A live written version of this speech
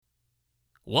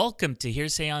Welcome to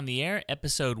Hearsay on the Air,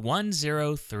 episode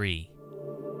 103.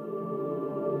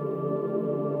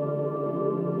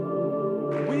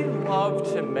 We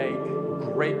love to make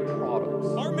great products.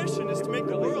 Our mission is to make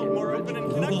the world more open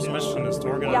and connected. Google's mission is to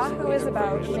organize. Yahoo is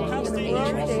about making the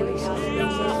world daily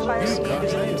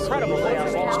Incredible day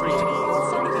on Wall Street.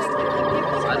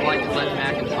 I'd like to let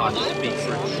Macintosh speak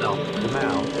for itself.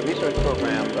 Now, the research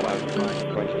program that I was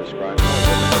going to describe.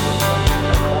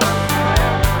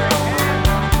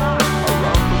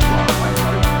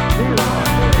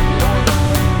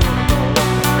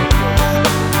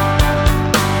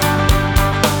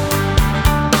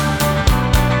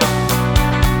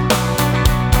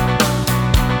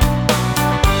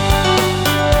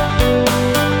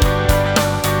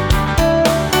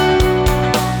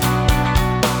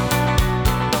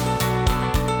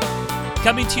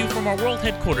 Coming to you from our world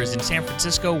headquarters in San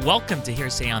Francisco, welcome to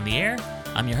Hearsay on the Air.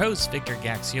 I'm your host, Victor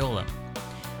Gaxiola.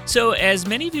 So, as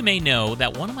many of you may know,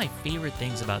 that one of my favorite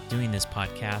things about doing this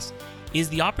podcast is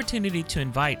the opportunity to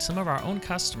invite some of our own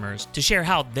customers to share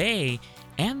how they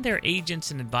and their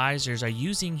agents and advisors are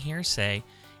using Hearsay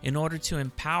in order to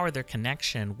empower their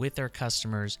connection with their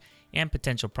customers and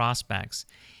potential prospects.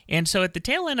 And so at the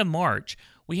tail end of March,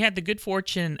 we had the good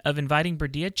fortune of inviting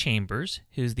Berdea Chambers,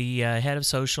 who's the head of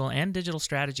social and digital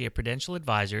strategy at Prudential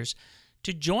Advisors,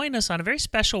 to join us on a very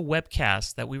special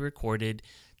webcast that we recorded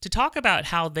to talk about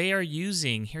how they are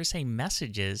using Hearsay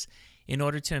messages in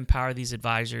order to empower these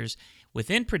advisors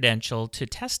within Prudential to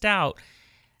test out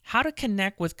how to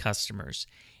connect with customers.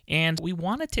 And we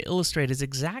wanted to illustrate is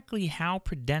exactly how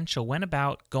Prudential went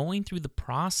about going through the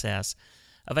process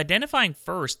of identifying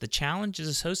first the challenges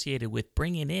associated with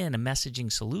bringing in a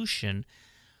messaging solution.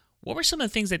 What were some of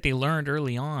the things that they learned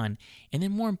early on? And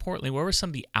then more importantly, what were some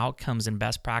of the outcomes and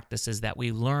best practices that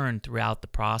we learned throughout the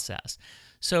process?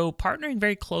 So partnering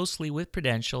very closely with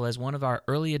Prudential as one of our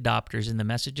early adopters in the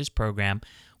Messages program,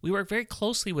 we work very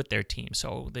closely with their team.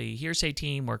 So the Hearsay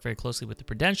team worked very closely with the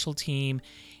Prudential team.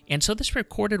 And so this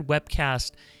recorded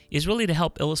webcast is really to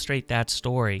help illustrate that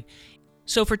story.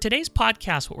 So for today's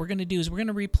podcast, what we're going to do is we're going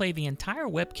to replay the entire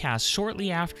webcast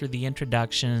shortly after the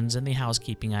introductions and the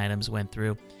housekeeping items went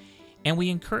through. And we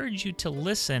encourage you to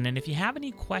listen. And if you have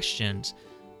any questions,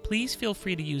 please feel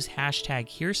free to use hashtag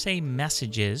Hearsay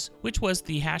Messages, which was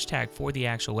the hashtag for the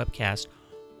actual webcast.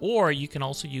 Or you can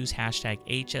also use hashtag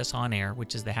HS103,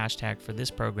 which is the hashtag for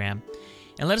this program.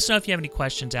 And let us know if you have any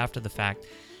questions after the fact.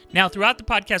 Now, throughout the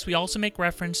podcast, we also make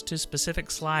reference to specific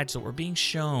slides that were being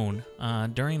shown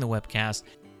during the webcast.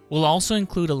 We'll also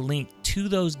include a link to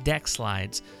those deck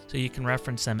slides so you can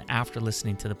reference them after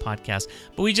listening to the podcast.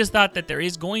 But we just thought that there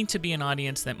is going to be an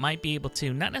audience that might be able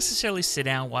to not necessarily sit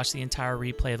down, watch the entire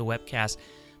replay of the webcast,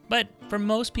 but for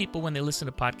most people, when they listen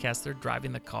to podcasts, they're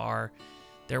driving the car,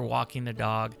 they're walking their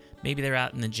dog, maybe they're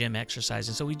out in the gym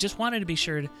exercising. So we just wanted to be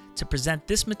sure to present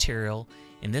this material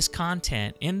and this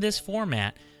content in this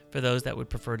format for those that would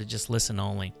prefer to just listen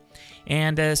only.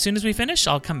 And as soon as we finish,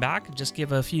 I'll come back and just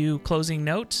give a few closing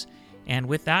notes. And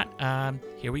with that,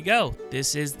 here we go.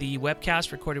 This is the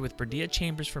webcast recorded with Berdea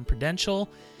Chambers from Prudential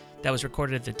that was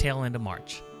recorded at the tail end of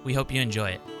March. We hope you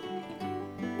enjoy it.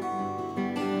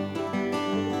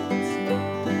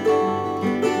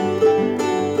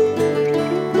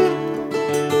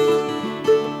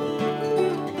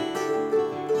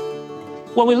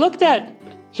 When we looked at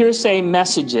Hearsay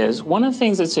messages, one of the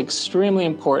things that's extremely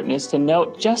important is to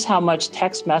note just how much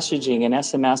text messaging and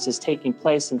SMS is taking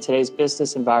place in today's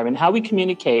business environment, how we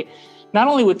communicate not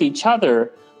only with each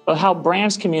other, but how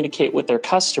brands communicate with their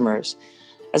customers.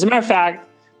 As a matter of fact,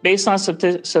 based on some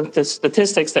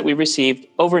statistics that we received,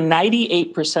 over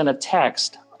 98% of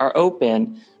text are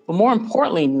open, but more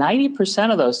importantly,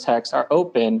 90% of those texts are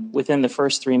open within the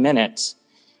first 3 minutes.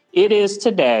 It is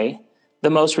today the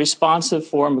most responsive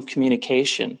form of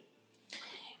communication.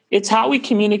 It's how we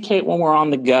communicate when we're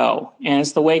on the go, and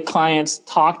it's the way clients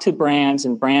talk to brands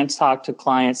and brands talk to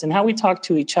clients and how we talk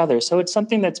to each other. So it's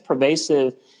something that's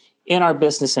pervasive in our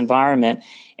business environment,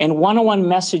 and one-on-one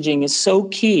messaging is so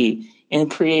key in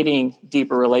creating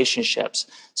deeper relationships.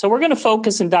 So we're going to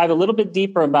focus and dive a little bit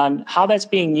deeper about how that's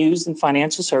being used in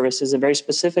financial services and very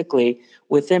specifically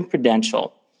within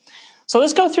Prudential. So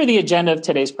let's go through the agenda of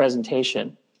today's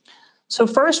presentation. So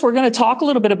first, we're going to talk a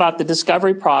little bit about the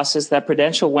discovery process that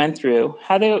Prudential went through,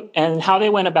 how they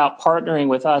went about partnering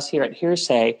with us here at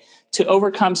Hearsay to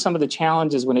overcome some of the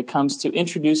challenges when it comes to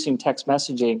introducing text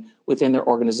messaging within their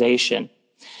organization.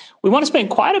 We want to spend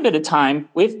quite a bit of time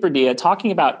with Berdea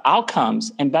talking about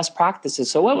outcomes and best practices.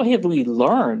 So what have we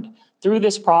learned through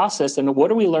this process, and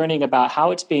what are we learning about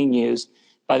how it's being used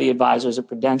by the advisors at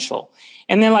Prudential?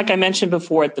 And then, like I mentioned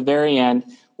before, at the very end,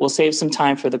 we'll save some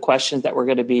time for the questions that we're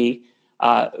going to be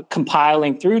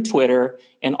compiling through Twitter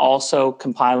and also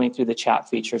compiling through the chat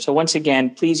feature. So once again,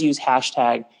 please use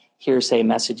hashtag hearsay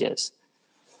messages.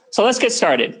 So let's get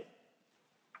started.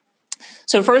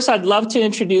 So first, I'd love to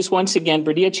introduce once again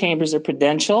Bradia Chambers of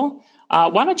Prudential.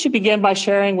 Why don't you begin by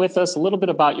sharing with us a little bit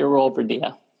about your role,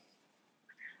 Bradia?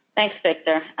 Thanks,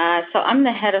 Victor. So I'm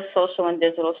the head of social and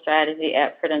digital strategy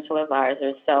at Prudential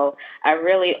Advisors. So I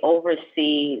really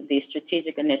oversee the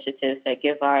strategic initiatives that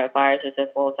give our advisors as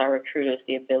well as our recruiters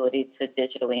the ability to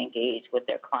digitally engage with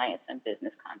their clients and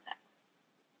business contacts.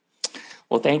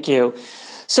 Well, thank you.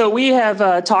 So we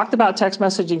have talked about text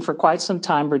messaging for quite some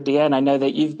time, Bradia, and I know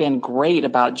that you've been great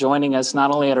about joining us not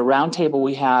only at a roundtable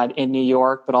we had in New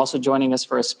York, but also joining us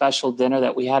for a special dinner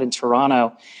that we had in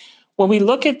Toronto. When we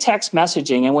look at text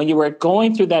messaging and when you were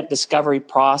going through that discovery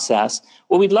process,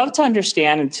 what we'd love to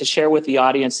understand and to share with the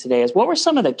audience today is what were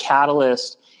some of the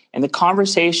catalysts and the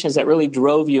conversations that really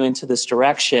drove you into this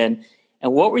direction,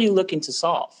 and what were you looking to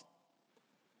solve?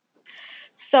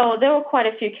 So there were quite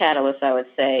a few catalysts, I would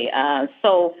say.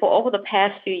 So for over the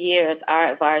past few years,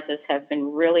 our advisors have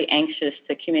been really anxious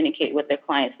to communicate with their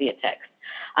clients via text.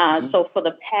 So for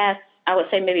the past, I would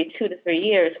say maybe 2 to 3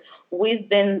 years, we've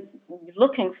been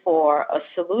looking for a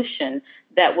solution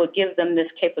that would give them this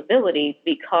capability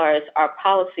because our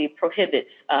policy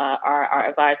prohibits our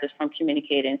advisors from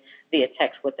communicating via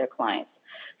text with their clients.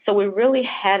 So we really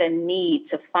had a need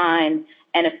to find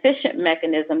an efficient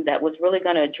mechanism that was really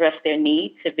going to address their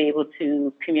need to be able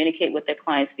to communicate with their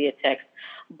clients via text,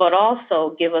 but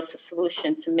also give us a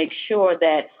solution to make sure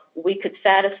that we could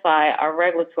satisfy our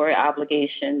regulatory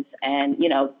obligations and,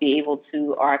 be able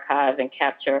to archive and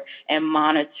capture and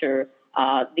monitor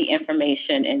the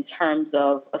information in terms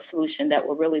of a solution that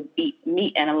will really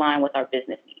meet and align with our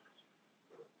business needs.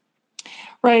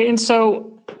 Right. And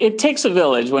so it takes a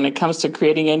village when it comes to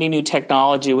creating any new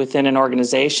technology within an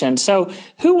organization. So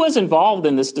who was involved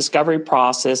in this discovery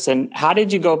process, and how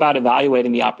did you go about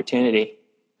evaluating the opportunity?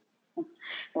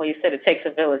 Well, you said it takes a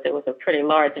village. It was a pretty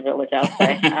large village, I'll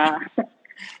say.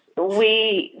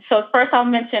 So first I'll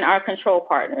mention our control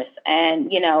partners.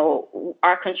 And,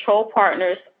 our control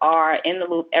partners are in the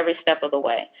loop every step of the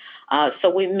way. So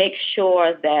we make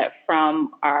sure that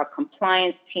from our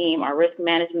compliance team, our risk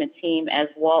management team, as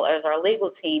well as our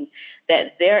legal team,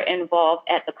 that they're involved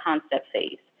at the concept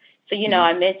phase. So,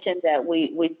 I mentioned that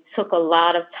we took a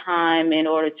lot of time in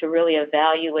order to really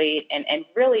evaluate and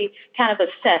really kind of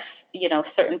assess,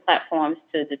 certain platforms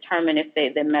to determine if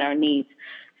they met our needs.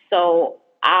 So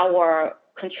our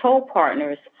control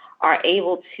partners are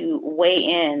able to weigh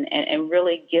in and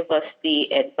really give us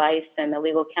the advice and the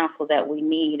legal counsel that we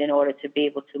need in order to be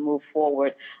able to move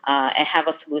forward and have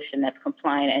a solution that's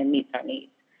compliant and meets our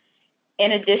needs.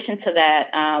 In addition to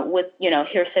that, with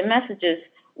hearsay messages,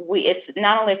 it's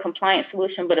not only a compliant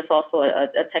solution, but it's also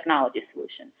a technology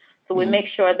solution. So we make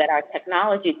sure that our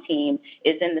technology team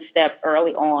is in the step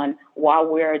early on while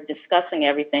we're discussing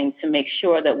everything to make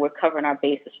sure that we're covering our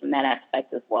bases from that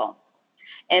aspect as well.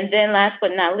 And then last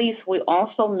but not least, we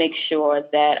also make sure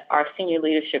that our senior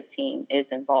leadership team is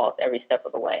involved every step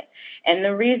of the way. And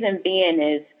the reason being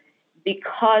is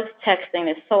because texting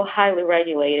is so highly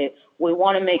regulated, we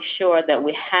want to make sure that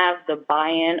we have the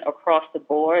buy-in across the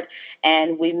board,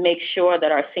 and we make sure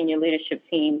that our senior leadership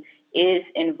team is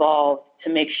involved to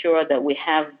make sure that we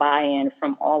have buy-in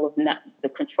from all of the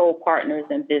control partners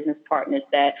and business partners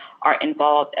that are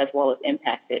involved as well as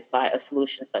impacted by a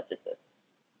solution such as this.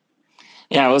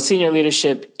 Yeah, well, senior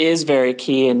leadership is very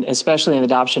key, and especially in the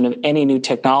adoption of any new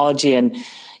technology. And,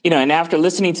 and after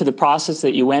listening to the process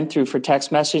that you went through for text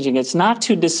messaging, it's not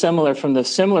too dissimilar from the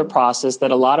similar process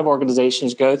that a lot of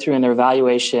organizations go through in their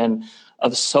evaluation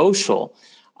of social.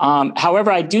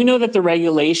 However, I do know that the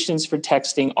regulations for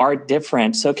texting are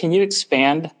different. So can you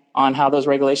expand on how those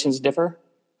regulations differ?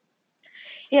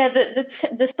 Yeah,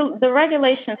 the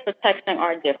regulations for texting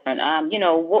are different.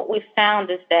 What we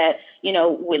found is that,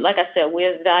 like I said, we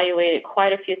evaluated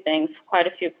quite a few things, quite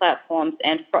a few platforms.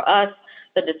 And for us,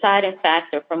 the deciding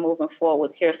factor for moving forward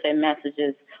with hearsay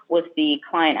messages was the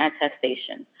client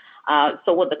attestation.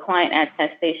 So what the client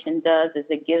attestation does is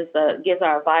it gives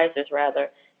our advisors,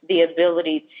 the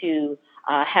ability to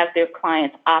have their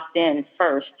clients opt in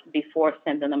first before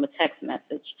sending them a text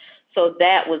message. So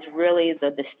that was really the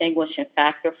distinguishing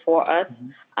factor for us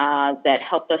that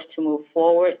helped us to move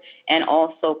forward and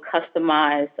also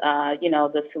customize,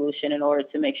 the solution in order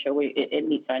to make sure it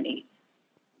meets our needs.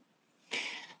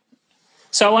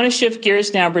 So I want to shift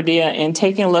gears now, Bradia, and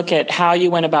taking a look at how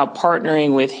you went about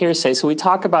partnering with Hearsay. So we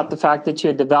talk about the fact that you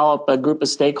had developed a group of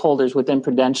stakeholders within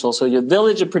Prudential. So your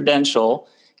village of Prudential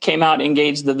came out and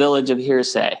engaged the village of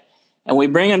hearsay. And we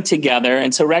bring them together.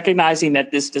 And so recognizing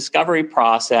that this discovery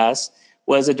process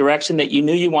was a direction that you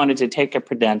knew you wanted to take at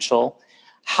Prudential,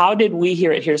 how did we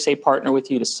here at Hearsay partner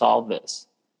with you to solve this?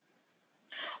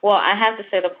 Well, I have to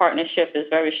say the partnership is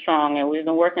very strong, and we've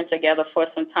been working together for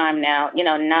some time now,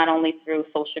 not only through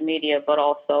social media, but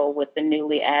also with the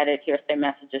newly added hearsay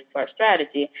messages to our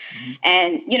strategy. Mm-hmm.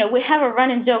 And, we have a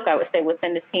running joke, I would say,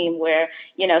 within the team where,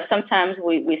 sometimes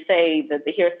we say that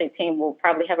the hearsay team will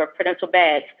probably have a Prudential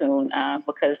badge soon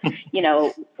because,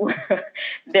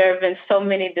 there have been so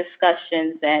many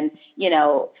discussions and,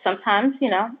 sometimes,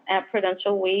 at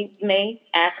Prudential, we may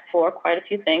ask for quite a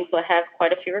few things or have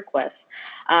quite a few requests.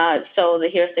 So the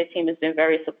hearsay team has been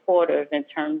very supportive in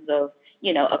terms of,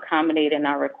 accommodating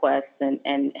our requests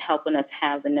and helping us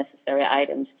have the necessary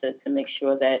items to make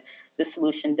sure that the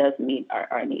solution does meet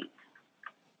our needs.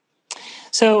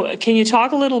 So can you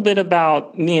talk a little bit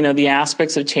about, the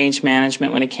aspects of change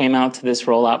management when it came out to this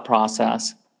rollout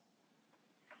process?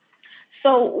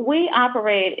 So we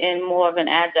operate in more of an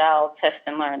agile test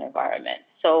and learn environment.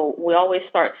 So we always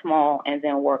start small and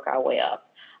then work our way up.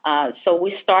 So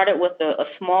we started with a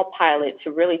small pilot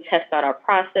to really test out our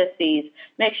processes,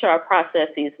 make sure our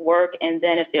processes work, and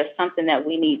then if there's something that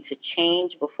we need to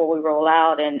change before we roll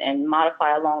out and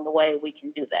modify along the way, we can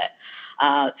do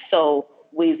that. So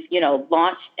we've,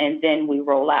 launched and then we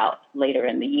roll out later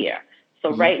in the year.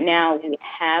 So right now we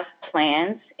have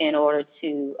plans in order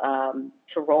to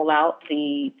roll out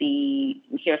the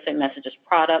Hearsay Messages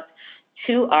product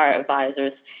to our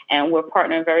advisors, and we're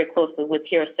partnering very closely with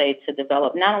Hearsay to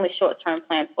develop not only short-term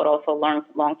plans, but also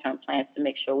long-term plans to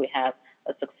make sure we have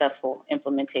a successful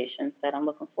implementation that I'm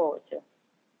looking forward to.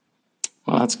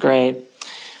 Well, that's great.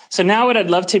 So now what I'd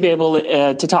love to be able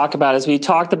to talk about is we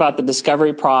talked about the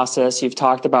discovery process, you've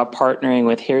talked about partnering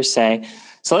with Hearsay.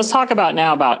 So let's talk about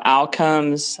now about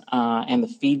outcomes and the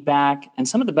feedback and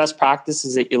some of the best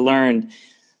practices that you learned.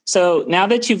 So now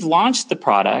that you've launched the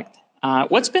product,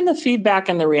 what's been the feedback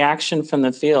and the reaction from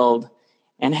the field?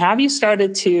 And have you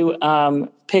started to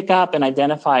pick up and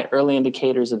identify early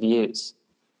indicators of use?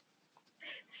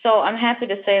 So I'm happy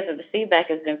to say that the feedback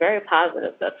has been very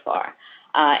positive thus far.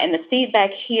 And the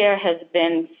feedback here has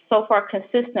been so far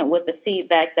consistent with the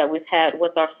feedback that we've had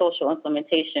with our social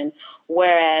implementation,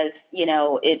 whereas,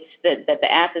 it's that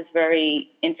the app is very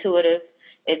intuitive,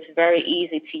 it's very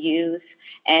easy to use,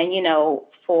 and,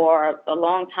 for a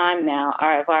long time now,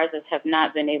 our advisors have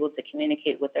not been able to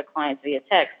communicate with their clients via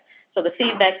text. So the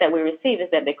feedback that we receive is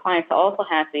that the clients are also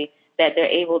happy that they're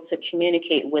able to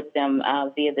communicate with them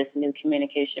via this new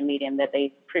communication medium that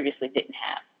they previously didn't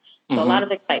have. So a lot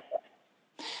of excitement.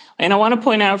 And I want to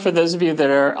point out for those of you that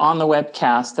are on the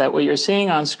webcast that what you're seeing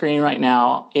on screen right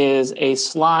now is a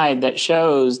slide that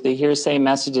shows the Hearsay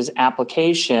Messages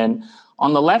application.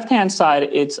 On the left-hand side,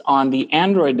 it's on the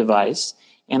Android device,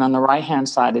 and on the right-hand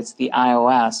side, it's the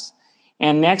iOS.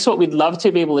 And next, what we'd love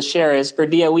to be able to share is,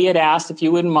 Verdia, we had asked if you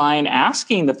wouldn't mind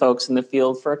asking the folks in the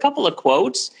field for a couple of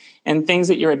quotes and things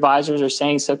that your advisors are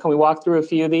saying. So can we walk through a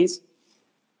few of these?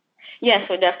 Yes,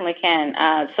 we definitely can.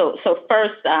 So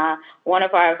first, one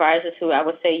of our advisors who I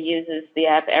would say uses the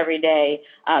app every day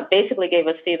basically gave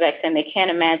us feedback saying they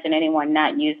can't imagine anyone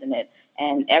not using it.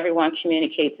 And everyone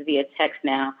communicates via text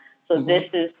now. So this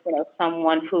is,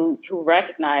 someone who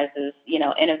recognizes,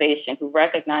 innovation, who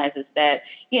recognizes that,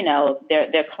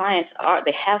 their clients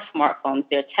they have smartphones,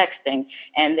 they're texting,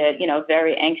 and they're,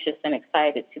 very anxious and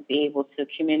excited to be able to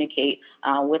communicate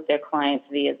with their clients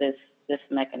via this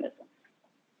mechanism.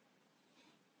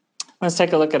 Let's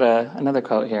take a look at another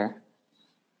quote here.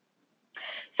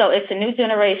 So it's a new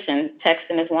generation.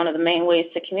 Texting is one of the main ways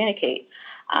to communicate.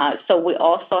 So we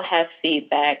also have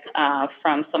feedback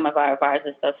from some of our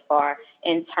advisors thus far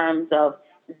in terms of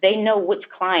they know which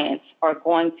clients are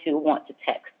going to want to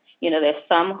text. There's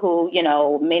some who,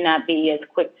 may not be as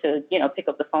quick to, pick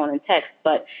up the phone and text,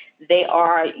 but they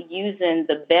are using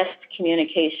the best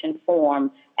communication form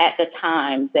at the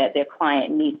time that their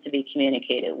client needs to be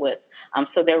communicated with.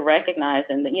 So they're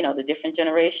recognizing the, the different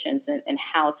generations and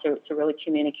how to really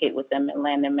communicate with them and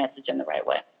land their message in the right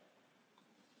way.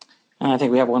 And I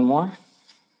think we have one more.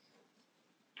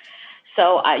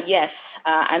 So, yes,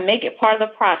 I make it part of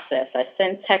the process. I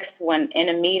send text when in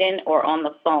a meeting or on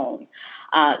the phone.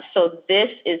 So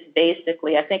this is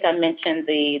basically, I think I mentioned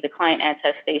the client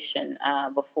attestation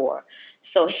before.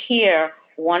 So here,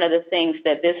 one of the things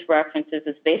that this references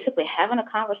is basically having a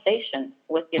conversation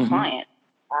with your client.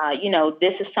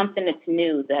 This is something that's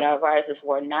new that our advisors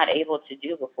were not able to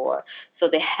do before. So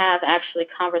they have actually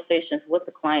conversations with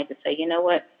the client to say, you know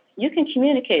what, you can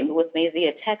communicate with me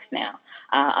via text now.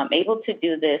 I'm able to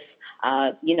do this.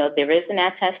 There is an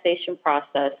attestation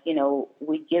process.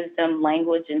 We give them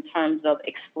language in terms of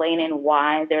explaining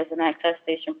why there's an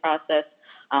attestation process,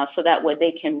 so that way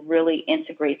they can really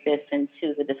integrate this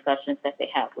into the discussions that they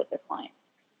have with their clients.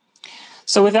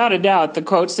 So without a doubt, the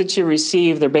quotes that you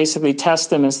receive, they're basically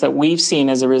testaments that we've seen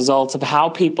as a result of how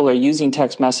people are using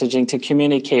text messaging to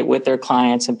communicate with their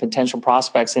clients and potential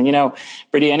prospects. And,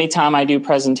 Brittany, anytime I do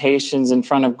presentations in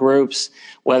front of groups,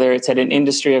 whether it's at an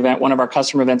industry event, one of our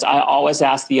customer events, I always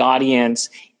ask the audience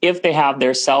if they have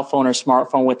their cell phone or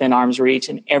smartphone within arm's reach,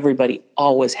 and everybody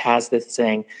always has this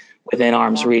thing within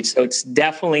arm's reach. So it's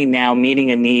definitely now meeting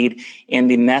a need.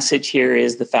 And the message here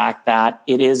is the fact that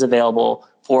it is available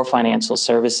for financial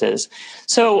services.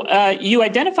 So you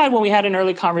identified when we had an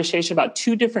early conversation about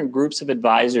two different groups of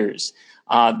advisors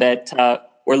that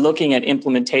were looking at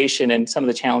implementation and some of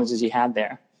the challenges you had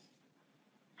there.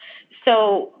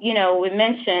 So, we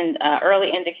mentioned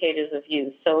early indicators of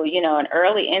use. So, an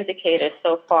early indicator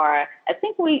so far, I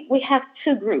think we have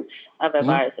two groups of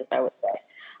advisors, I would say.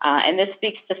 And this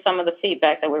speaks to some of the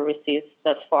feedback that we received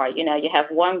thus far. You have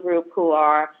one group who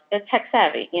they're tech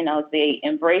savvy. They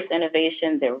embrace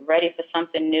innovation. They're ready for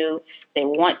something new. They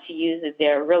want to use it.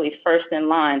 They're really first in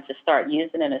line to start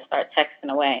using it and start texting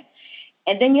away.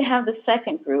 And then you have the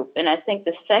second group. And I think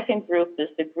the second group is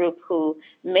the group who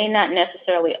may not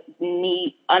necessarily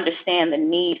understand the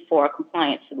need for a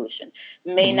compliance solution,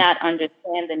 may not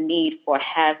understand the need for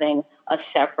having a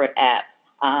separate app.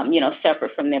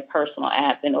 Separate from their personal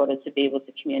app in order to be able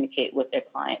to communicate with their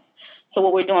clients. So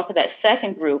what we're doing for that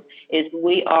second group is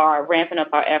we are ramping up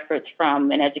our efforts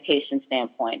from an education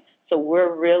standpoint. So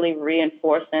we're really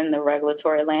reinforcing the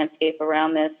regulatory landscape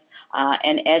around this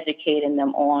and educating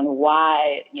them on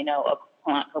why,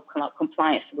 a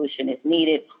compliance solution is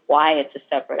needed, why it's a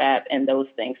separate app, and those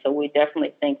things. So we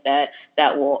definitely think that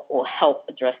will help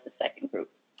address the second group.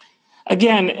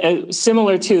 Again,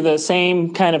 similar to the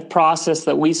same kind of process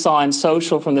that we saw in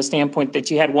social from the standpoint that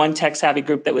you had one tech-savvy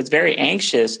group that was very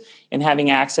anxious in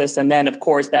having access, and then, of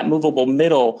course, that movable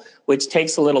middle, which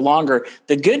takes a little longer.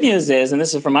 The good news is, and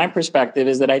this is from my perspective,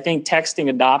 is that I think texting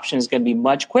adoption is going to be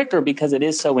much quicker because it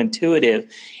is so intuitive.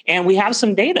 And we have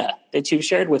some data that you've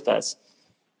shared with us.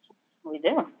 We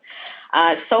do.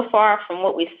 So far, from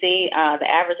what we see, the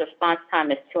average response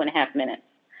time is 2.5 minutes.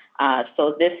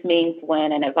 So this means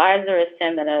when an advisor is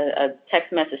sending a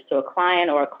text message to a client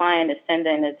or a client is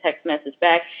sending a text message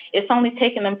back, it's only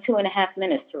taking them 2.5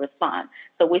 minutes to respond.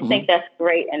 So we think that's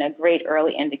great and a great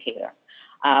early indicator.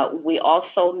 We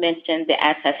also mentioned the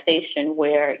attestation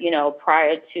where,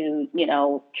 prior to,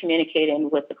 communicating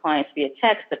with the clients via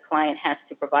text, the client has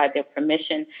to provide their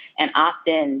permission and opt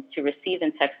in to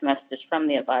receiving text messages from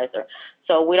the advisor.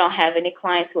 So we don't have any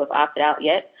clients who have opted out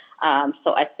yet.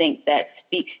 So I think that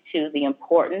speaks to the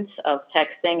importance of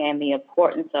texting and the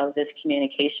importance of this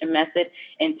communication method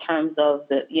in terms of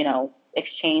the,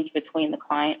 exchange between the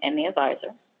client and the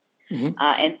advisor.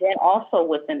 And then also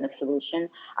within the solution,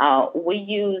 we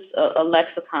use a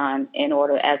lexicon in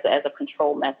order as a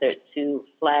control method to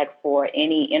flag for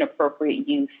any inappropriate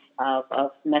use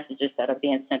of messages that are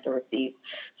being sent or received.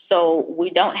 So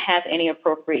we don't have any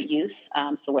appropriate use,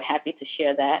 so we're happy to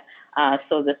share that.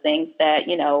 So the things that,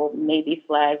 may be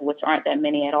flagged, which aren't that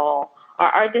many at all,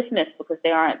 are dismissed because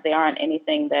they aren't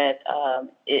anything that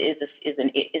is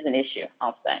an issue,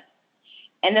 I'll say.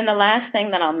 And then the last thing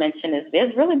that I'll mention is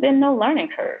there's really been no learning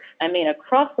curve. I mean,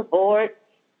 across the board,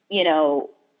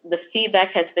 the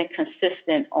feedback has been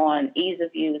consistent on ease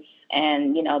of use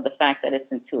and, the fact that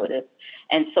it's intuitive.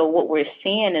 And so what we're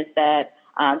seeing is that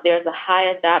there's a high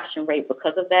adoption rate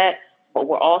because of that, but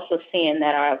we're also seeing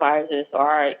that our advisors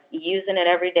are using it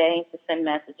every day to send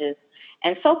messages.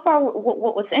 And so far,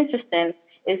 what was interesting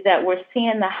is that we're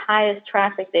seeing the highest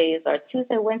traffic days are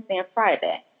Tuesday, Wednesday, and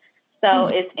Friday. So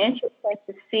it's interesting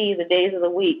to see the days of the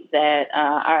week that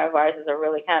our advisors are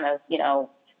really kind of,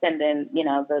 sending,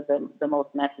 the most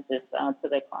messages to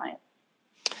their clients.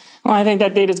 Well, I think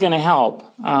that data is going to help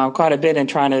quite a bit in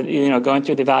trying to, going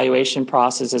through the evaluation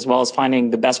process as well as finding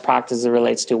the best practice as it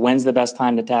relates to when's the best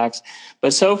time to text.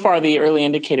 But so far, the early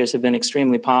indicators have been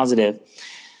extremely positive.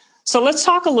 So let's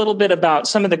talk a little bit about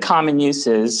some of the common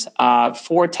uses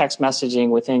for text messaging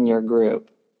within your group.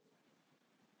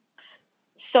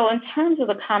 So in terms of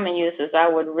the common uses, I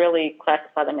would really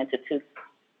classify them into two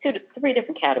to three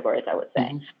different categories, I would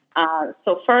say.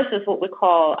 So first is what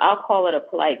I'll call it a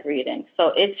polite greeting.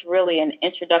 So it's really an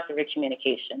introductory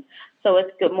communication. So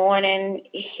it's good morning,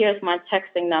 here's my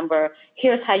texting number,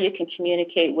 here's how you can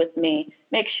communicate with me,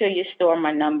 make sure you store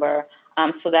my number,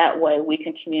 So that way we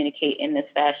can communicate in this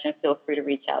fashion. Feel free to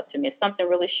reach out to me. It's something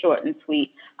really short and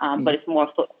sweet, but it's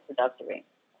more introductory.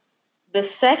 The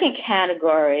second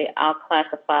category I'll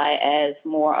classify as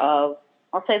more of,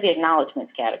 I'll say, the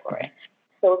acknowledgments category.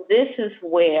 So this is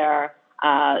where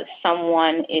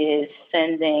someone is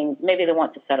sending, maybe they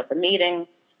want to set up a meeting,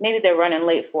 maybe they're running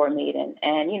late for a meeting.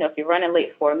 And, if you're running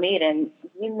late for a meeting,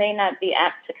 you may not be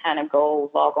apt to kind of go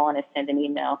log on and send an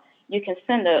email. You can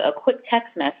send a quick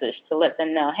text message to let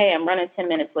them know, hey, I'm running 10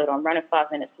 minutes late, or I'm running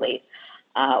 5 minutes late.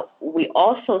 We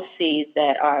also see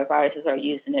that our advisors are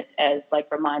using it as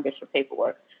like reminders for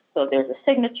paperwork. So there's a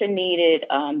signature needed.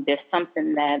 There's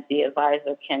something that the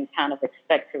advisor can kind of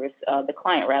expect to, the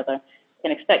client rather,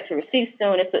 can expect to receive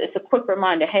soon. It's a quick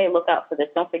reminder, hey, look out for this.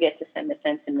 Don't forget to send this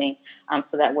in to me,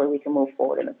 so that way we can move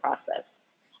forward in the process.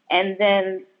 And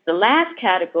then the last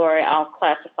category I'll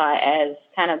classify as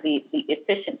kind of the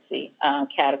efficiency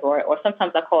category, or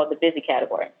sometimes I call it the busy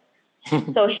category.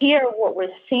 So here what we're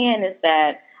seeing is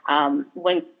that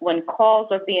when calls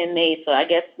are being made, so I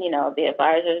guess, the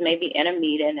advisors may be in a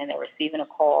meeting and they're receiving a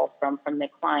call from the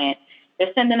client.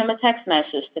 They're sending them a text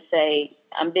message to say,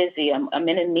 I'm busy, I'm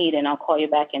in a meeting, I'll call you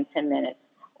back in 10 minutes,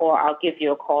 or I'll give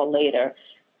you a call later.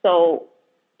 So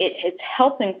it's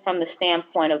helping from the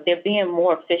standpoint of they're being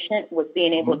more efficient with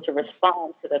being able to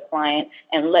respond to the client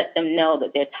and let them know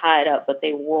that they're tied up, but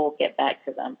they will get back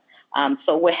to them.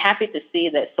 So we're happy to see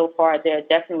that so far they're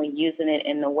definitely using it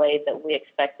in the way that we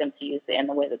expect them to use it and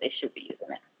the way that they should be using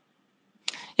it.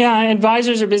 Yeah,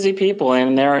 advisors are busy people,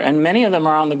 and many of them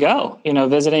are on the go,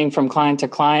 visiting from client to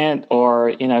client,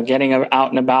 or, getting out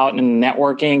and about and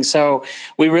networking. So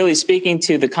we're really speaking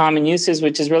to the common uses,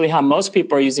 which is really how most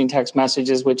people are using text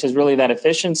messages, which is really that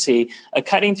efficiency,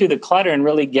 cutting through the clutter and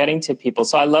really getting to people.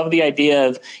 So I love the idea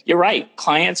of, you're right,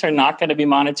 clients are not going to be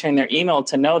monitoring their email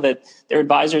to know that their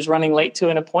advisor's running late to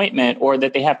an appointment, or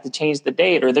that they have to change the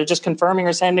date, or they're just confirming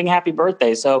or sending happy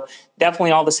birthday. So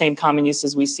definitely all the same common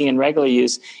uses we see in regular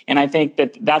use. And I think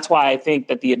that's why I think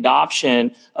that the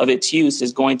adoption of its use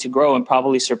is going to grow and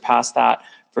probably surpass that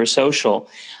for social.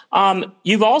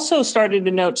 You've also started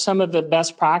to note some of the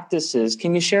best practices.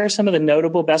 Can you share some of the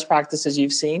notable best practices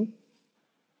you've seen?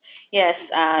 Yes.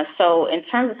 So in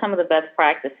terms of some of the best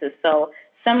practices, so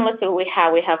similar to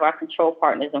how we have our control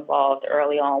partners involved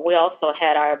early on, we also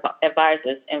had our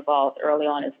advisors involved early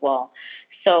on as well.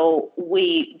 So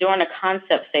we, during the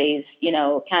concept phase,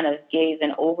 kind of gave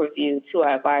an overview to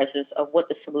our advisors of what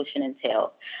the solution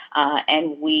entailed.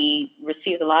 And we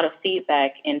received a lot of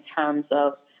feedback in terms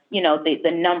of,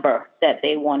 the number that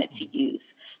they wanted to use.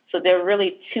 So there are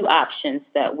really two options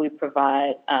that we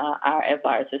provide our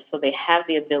advisors. So they have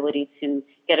the ability to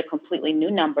get a completely new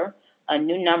number, a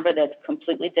new number that's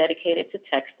completely dedicated to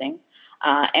texting.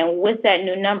 And with that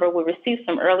new number, we received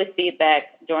some early feedback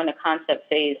during the concept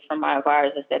phase from our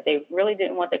advisors that they really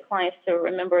didn't want their clients to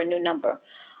remember a new number.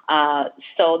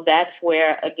 So that's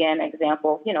where, again,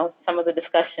 example, some of the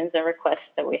discussions and requests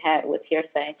that we had with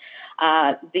Hearsay.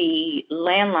 The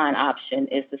landline option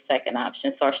is the second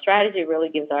option. So our strategy really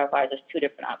gives our advisors two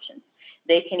different options.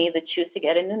 They can either choose to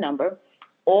get a new number,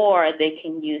 or they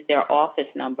can use their office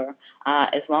number,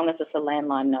 as long as it's a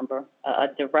landline number, a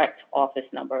direct office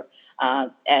number,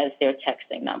 as their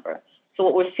texting number. So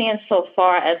what we're seeing so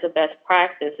far as a best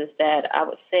practice is that I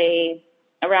would say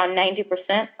around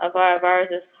 90% of our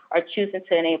advisors are choosing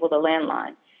to enable the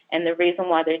landline. And the reason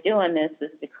why they're doing this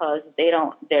is because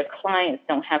their clients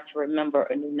don't have to remember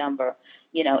a new number.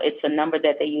 It's a number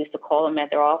that they use to call them at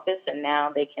their office, and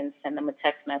now they can send them a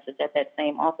text message at that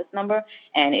same office number,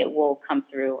 and it will come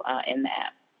through in the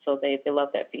app. So they love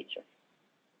that feature.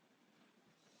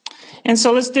 And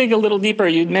so let's dig a little deeper.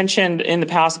 You mentioned in the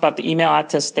past about the email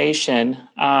attestation.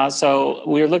 So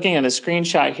we're looking at a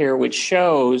screenshot here which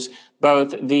shows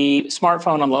both the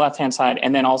smartphone on the left-hand side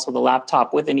and then also the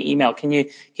laptop with an email. Can you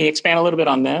expand a little bit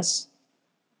on this?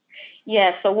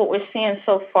 Yeah, so what we're seeing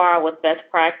so far with best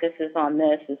practices on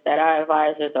this is that our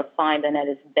advisors are finding that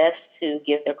it's best to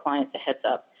give their clients a heads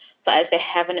up. So as they're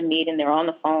having a meeting, they're on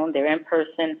the phone, they're in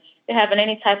person, they're having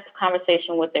any type of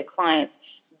conversation with their clients,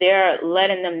 they're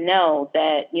letting them know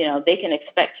that, they can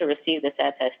expect to receive this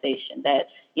attestation, that,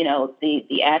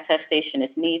 the attestation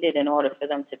is needed in order for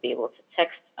them to be able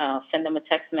to send them a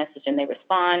text message and they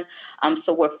respond.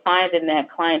 So we're finding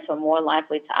that clients are more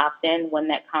likely to opt in when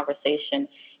that conversation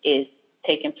is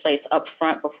taking place up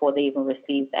front before they even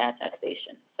receive the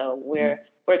attestation. So we're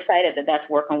excited that that's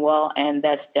working well, and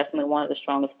that's definitely one of the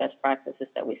strongest best practices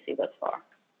that we see thus far.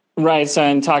 Right. So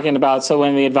I'm talking about, so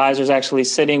when the advisor is actually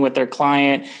sitting with their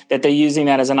client, that they're using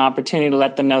that as an opportunity to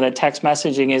let them know that text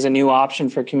messaging is a new option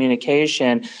for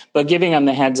communication, but giving them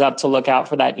the heads up to look out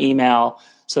for that email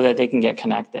so that they can get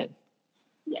connected.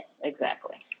 Yes,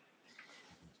 exactly.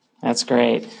 That's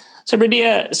great. So,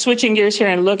 Bradia, switching gears here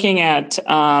and looking at,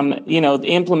 the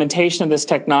implementation of this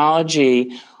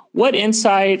technology, what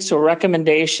insights or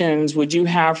recommendations would you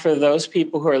have for those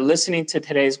people who are listening to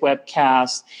today's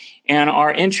webcast and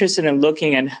are interested in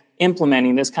looking and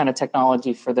implementing this kind of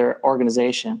technology for their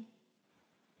organization?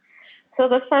 So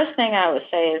the first thing I would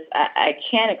say is I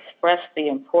can't express the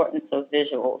importance of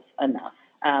visuals enough.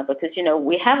 Because,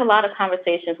 we have a lot of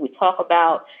conversations. We talk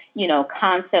about,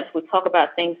 concepts. We talk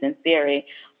about things in theory.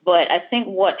 But I think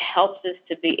what helps is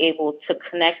to be able to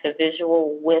connect the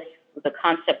visual with the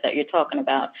concept that you're talking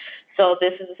about. So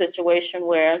this is a situation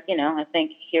where, I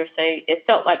think hearsay, it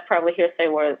felt like probably hearsay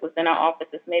where it was in our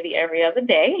offices maybe every other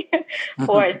day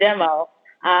for a demo.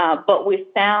 But we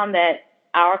found that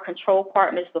our control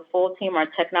partners, the full team, our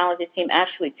technology team,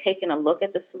 actually taking a look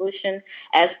at the solution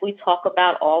as we talk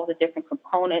about all the different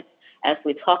components, as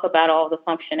we talk about all the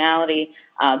functionality,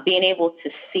 being able to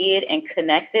see it and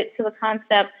connect it to the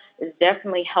concept is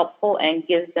definitely helpful and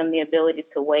gives them the ability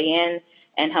to weigh in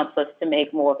and helps us to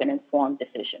make more of an informed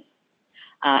decision.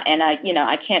 And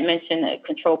I can't mention the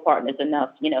control partners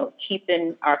enough.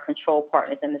 Keeping our control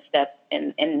partners in the steps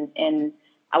in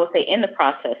I would say in the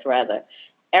process rather,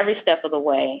 every step of the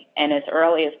way and as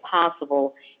early as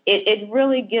possible. It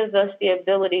really gives us the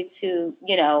ability to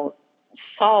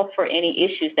solve for any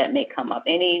issues that may come up,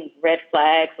 any red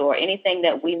flags or anything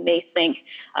that we may think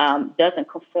doesn't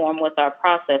conform with our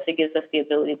process. It gives us the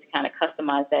ability to kind of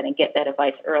customize that and get that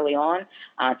advice early on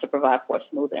to provide for a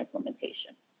smooth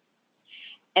implementation.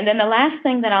 And then the last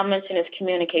thing that I'll mention is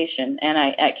communication. And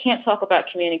I can't talk about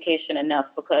communication enough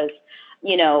because,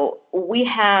 we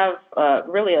have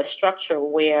really a structure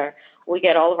where we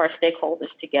get all of our stakeholders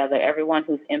together, everyone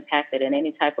who's impacted in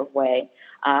any type of way,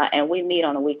 and we meet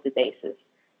on a weekly basis.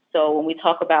 So when we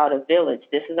talk about a village,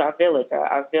 this is our village.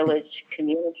 Our village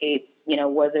communicates,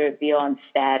 whether it be on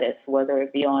status, whether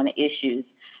it be on issues,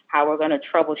 how we're going to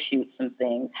troubleshoot some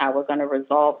things, how we're going to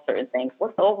resolve certain things,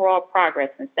 what's the overall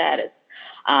progress and status.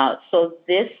 So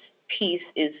this piece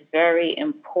is very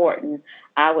important,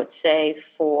 I would say,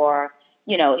 for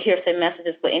hearsay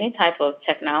messages, but any type of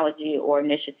technology or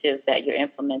initiative that you're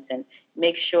implementing,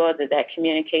 make sure that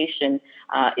communication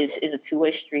is a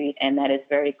two-way street and that it's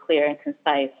very clear and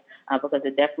concise because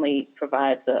it definitely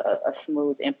provides a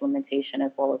smooth implementation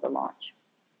as well as a launch.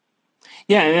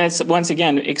 Yeah, and that's, once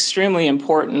again, extremely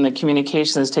important, the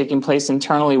communication that's taking place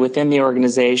internally within the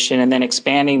organization and then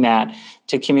expanding that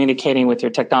to communicating with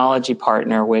your technology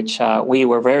partner, which we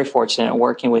were very fortunate in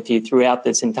working with you throughout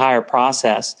this entire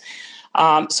process.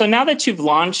 So now that you've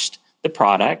launched the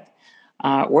product,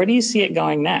 where do you see it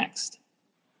going next?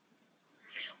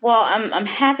 Well, I'm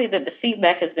happy that the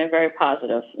feedback has been very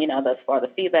positive, thus far. The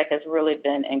feedback has really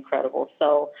been incredible.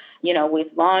 So,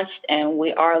 we've launched and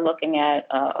we are looking at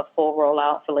a full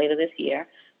rollout for later this year.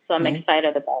 So I'm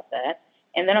excited about that.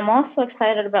 And then I'm also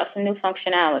excited about some new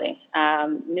functionality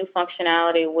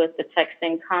with the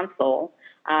texting console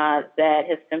that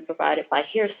has been provided by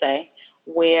Hearsay,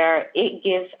 where it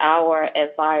gives our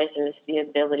advisors the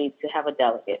ability to have a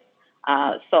delegate.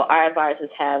 So our advisors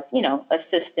have,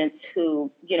 assistants who,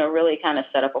 really kind of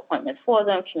set up appointments for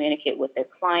them, communicate with their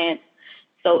clients.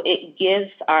 So it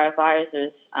gives our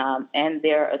advisors and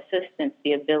their assistants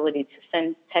the ability to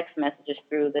send text messages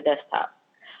through the desktop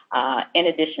in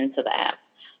addition to the app.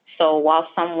 So while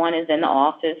someone is in the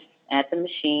office at the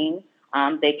machine,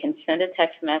 they can send a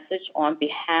text message on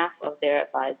behalf of their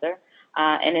advisor.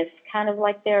 And it's kind of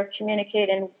like they're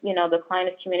communicating, the client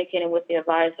is communicating with the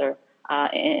advisor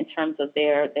in terms of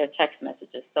their text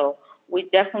messages. So we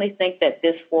definitely think that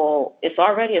it's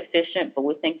already efficient, but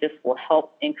we think this will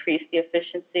help increase the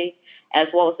efficiency as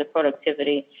well as the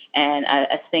productivity. And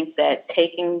I think that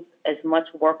taking as much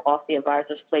work off the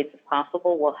advisor's plates as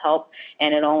possible will help,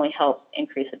 and it only helps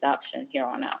increase adoption here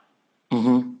on out.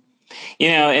 Mm-hmm.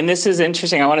 And this is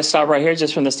interesting. I want to stop right here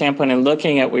just from the standpoint of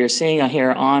looking at what you're seeing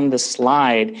here on the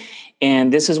slide.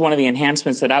 And this is one of the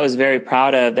enhancements that I was very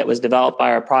proud of that was developed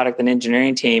by our product and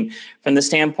engineering team from the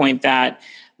standpoint that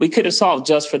we could have solved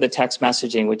just for the text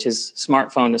messaging, which is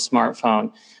smartphone to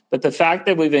smartphone. But the fact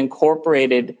that we've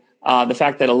incorporated the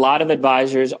fact that a lot of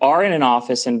advisors are in an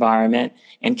office environment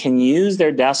and can use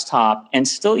their desktop and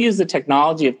still use the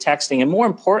technology of texting, and more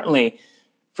importantly,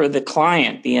 for the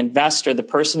client, the investor, the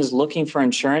person who's looking for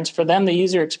insurance, for them, the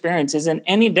user experience isn't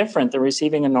any different than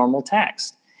receiving a normal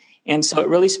text. And so it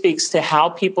really speaks to how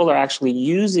people are actually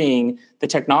using the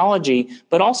technology,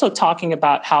 but also talking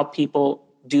about how people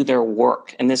do their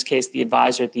work. In this case, the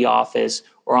advisor at the office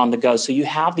or on the go. So you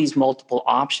have these multiple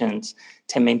options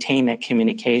to maintain that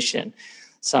communication.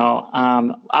 So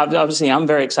obviously, I'm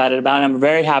very excited about it. I'm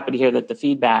very happy to hear that the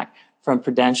feedback from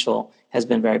Prudential has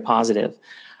been very positive.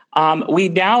 We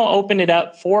now open it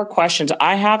up for questions.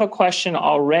 I have a question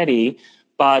already,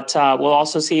 but we'll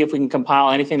also see if we can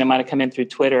compile anything that might have come in through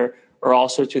Twitter or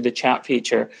also through the chat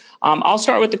feature. I'll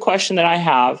start with the question that I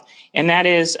have, and that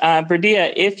is,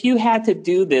 Bradia, if you had to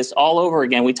do this all over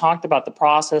again, we talked about the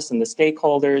process and the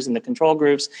stakeholders and the control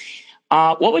groups,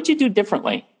 what would you do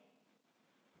differently?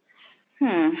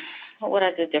 What would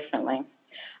I do differently?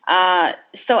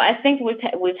 So I think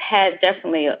we've had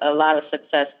definitely a lot of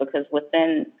success because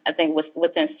within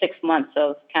 6 months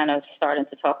of kind of starting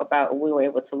to talk about, we were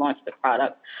able to launch the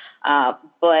product.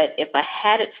 But if I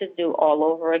had it to do all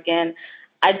over again,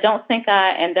 I don't think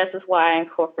and this is why I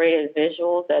incorporated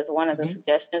visuals as one of the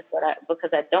suggestions,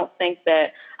 because I don't think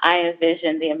that I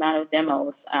envision the amount of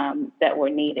demos that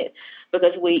were needed.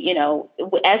 Because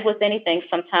as with anything,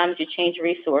 sometimes you change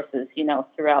resources,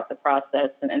 throughout the process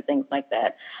and things like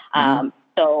that.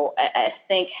 So I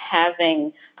think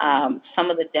having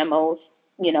some of the demos,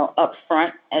 up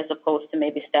front as opposed to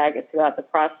maybe staggered throughout the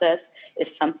process is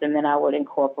something that I would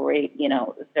incorporate,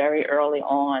 very early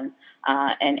on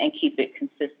and keep it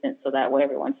consistent so that way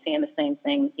everyone's seeing the same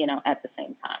thing, at the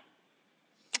same time.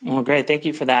 Well, great. Thank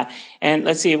you for that. And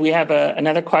let's see, we have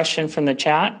another question from the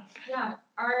chat. Yeah.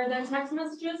 Are the text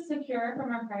messages secure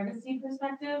from a privacy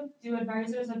perspective? Do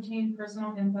advisors obtain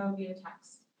personal info via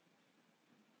text?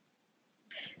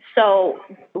 So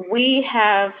we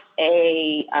have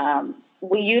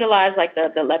we utilize like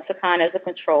the lexicon as a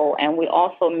control, and we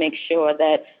also make sure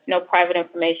that no private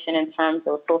information in terms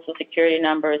of social security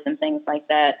numbers and things like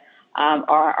that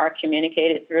are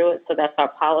communicated through it. So that's our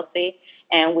policy.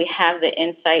 And we have the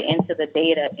insight into the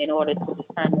data in order to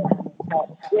determine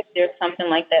if there's something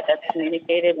like that that's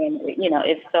communicated, and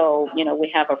if so, we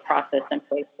have a process in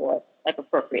place for it, like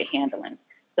appropriate handling.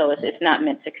 So it's not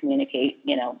meant to communicate,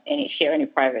 share any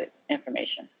private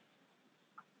information.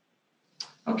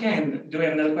 Okay, and do we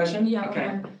have another question? Yeah.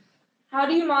 Okay. How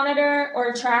do you monitor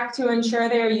or track to ensure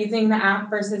they are using the app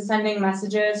versus sending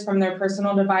messages from their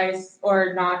personal device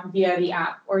or not via the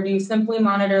app? Or do you simply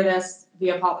monitor this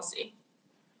via policy?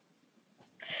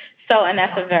 So, and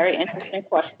that's a very interesting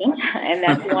question, and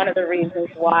that's one of the reasons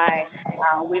why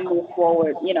we move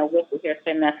forward, with the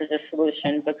hearsay messages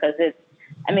solution, because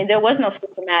there was no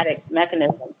systematic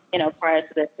mechanism, prior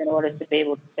to this in order to be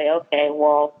able to say, okay,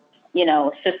 well,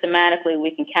 systematically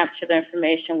we can capture the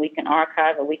information, we can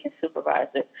archive it, we can supervise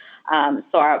it.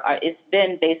 So it's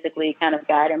been basically kind of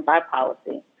guided by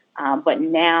policy. But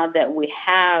now that we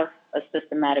have a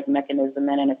systematic mechanism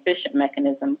and an efficient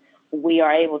mechanism, we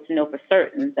are able to know for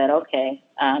certain that, okay,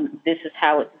 this is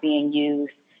how it's being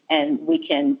used, and we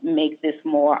can make this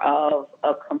more of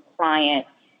a compliant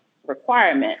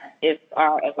requirement if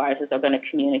our advisors are going to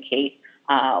communicate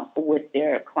with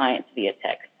their clients via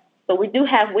text. So we do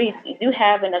have,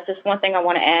 and that's just one thing I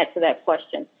want to add to that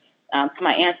question, to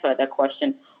my answer to that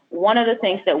question. One of the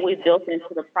things that we built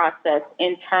into the process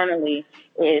internally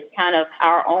is kind of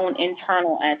our own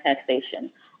internal attestation.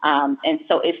 And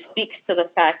so it speaks to the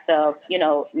fact of,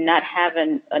 not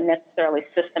having a necessarily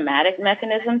systematic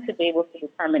mechanism to be able to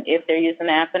determine if they're using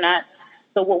the app or not.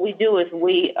 So what we do is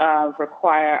we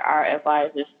require our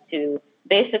advisors to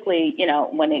basically,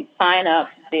 when they sign up,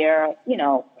 they're,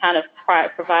 kind of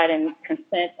providing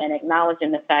consent and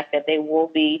acknowledging the fact that they will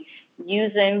be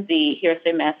using the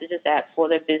Hearsay Messages app for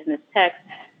their business text,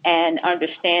 and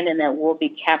understanding that we'll be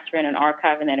capturing and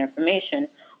archiving that information.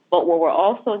 But what we're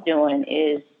also doing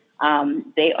is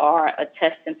they are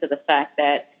attesting to the fact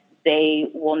that they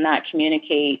will not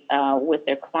communicate with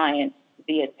their clients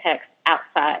via text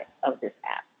outside of this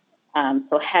app.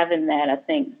 So having that, I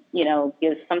think,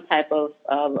 gives some type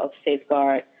of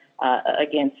safeguard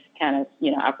against kind of,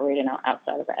 operating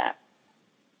outside of the app.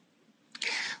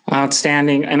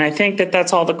 Outstanding. And I think that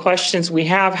that's all the questions we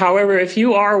have. However, if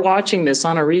you are watching this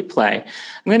on a replay,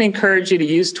 I'm going to encourage you to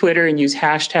use Twitter and use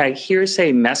hashtag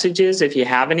hearsay messages. If you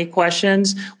have any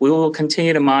questions, we will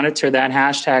continue to monitor that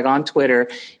hashtag on Twitter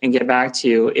and get back to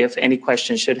you if any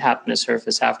questions should happen to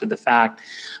surface after the fact.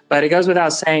 But it goes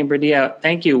without saying, Bradia,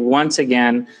 thank you once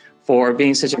again for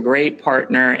being such a great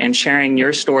partner and sharing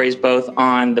your stories both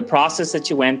on the process that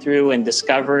you went through and the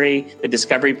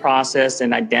discovery process,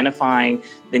 and identifying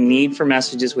the need for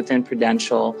messages within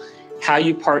Prudential, how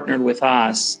you partnered with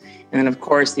us, and then, of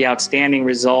course, the outstanding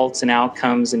results and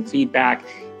outcomes and feedback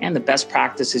and the best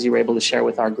practices you were able to share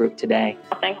with our group today.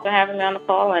 Thanks for having me on the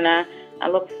call, and I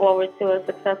look forward to a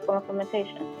successful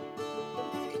implementation.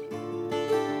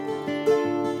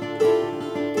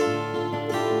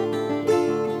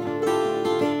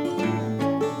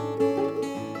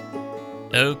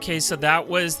 Okay, so that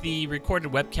was the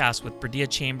recorded webcast with Bridia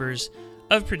Chambers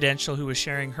of Prudential, who was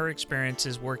sharing her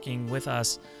experiences working with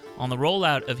us on the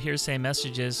rollout of hearsay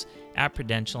messages at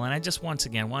Prudential. And I just once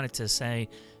again wanted to say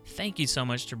thank you so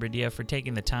much to Bridia for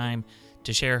taking the time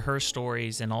to share her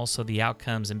stories and also the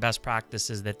outcomes and best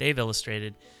practices that they've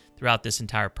illustrated throughout this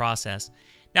entire process.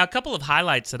 Now, a couple of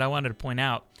highlights that I wanted to point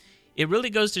out. It really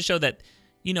goes to show that,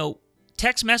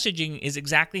 text messaging is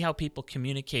exactly how people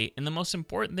communicate. And the most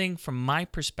important thing from my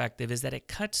perspective is that it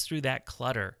cuts through that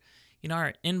clutter.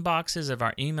 Our inboxes of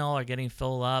our email are getting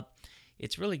filled up.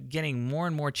 It's really getting more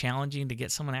and more challenging to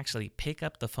get someone to actually pick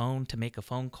up the phone to make a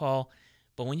phone call.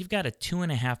 But when you've got a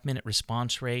 2.5-minute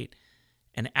response rate,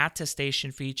 an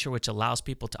attestation feature which allows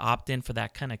people to opt in for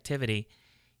that connectivity,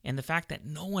 and the fact that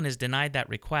no one is denied that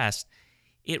request,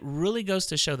 it really goes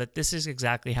to show that this is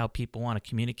exactly how people want to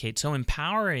communicate. So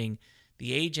empowering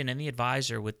the agent and the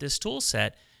advisor with this tool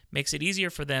set makes it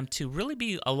easier for them to really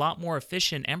be a lot more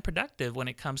efficient and productive when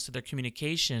it comes to their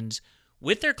communications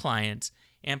with their clients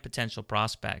and potential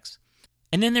prospects.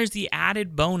 And then there's the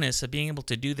added bonus of being able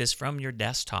to do this from your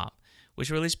desktop,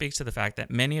 which really speaks to the fact that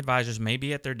many advisors may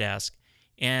be at their desk,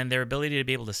 and their ability to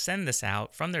be able to send this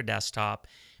out from their desktop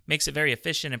makes it very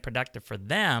efficient and productive for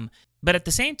them. But at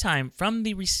the same time, from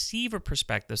the receiver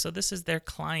perspective, so this is their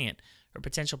client or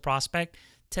potential prospect,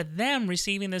 to them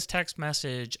receiving this text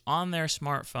message on their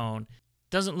smartphone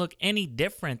doesn't look any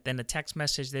different than a text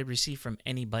message they receive from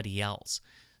anybody else.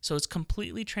 So it's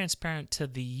completely transparent to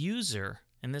the user,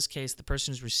 in this case, the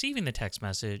person who's receiving the text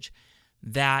message,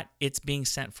 that it's being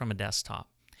sent from a desktop,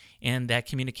 and that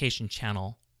communication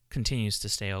channel continues to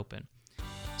stay open.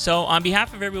 So on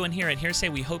behalf of everyone here at Hearsay,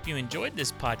 we hope you enjoyed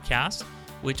this podcast,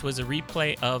 which was a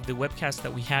replay of the webcast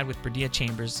that we had with Bridia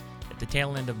Chambers at the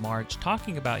tail end of March,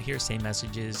 talking about hearsay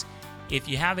messages. If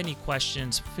you have any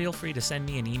questions, feel free to send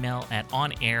me an email at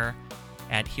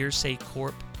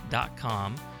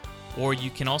onair@hearsaycorp.com, or you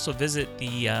can also visit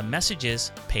the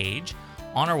messages page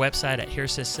on our website at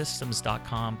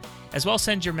hearsaysystems.com. As well,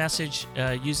 send your message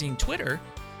using Twitter,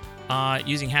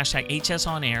 using hashtag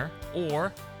HSOnAir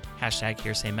or hashtag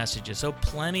hearsay messages. So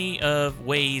plenty of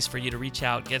ways for you to reach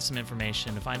out, get some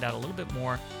information, to find out a little bit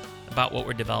more about what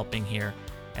we're developing here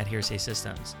at Hearsay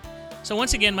Systems. So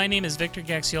once again, my name is Victor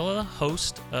Gaxiola,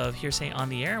 host of Hearsay on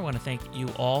the Air. I want to thank you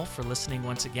all for listening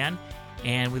once again,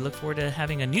 and we look forward to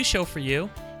having a new show for you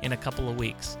in a couple of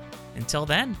weeks. Until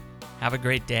then, have a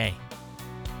great day.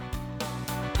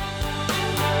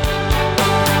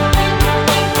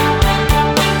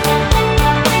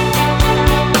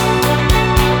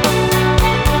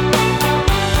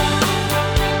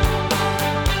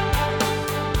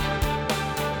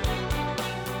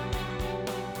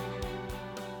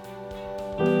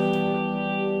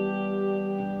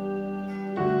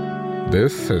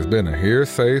 This has been a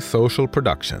Hearsay Social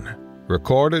production,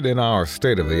 recorded in our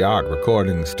state-of-the-art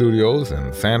recording studios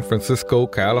in San Francisco,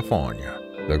 California,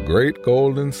 the great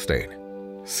Golden State,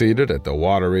 seated at the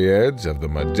watery edge of the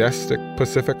majestic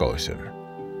Pacific Ocean.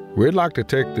 We'd like to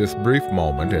take this brief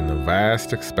moment in the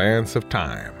vast expanse of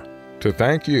time to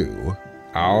thank you,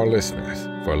 our listeners,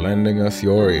 for lending us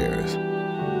your ears,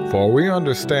 for we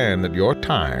understand that your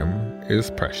time is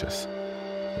precious.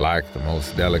 Like the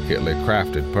most delicately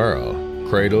crafted pearl,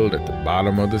 cradled at the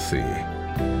bottom of the sea.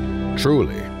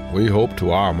 Truly, we hope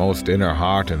to our most inner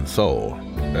heart and soul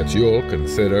that you'll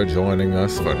consider joining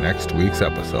us for next week's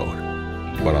episode.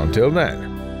 But until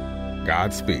then,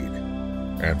 Godspeed,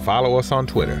 and follow us on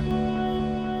Twitter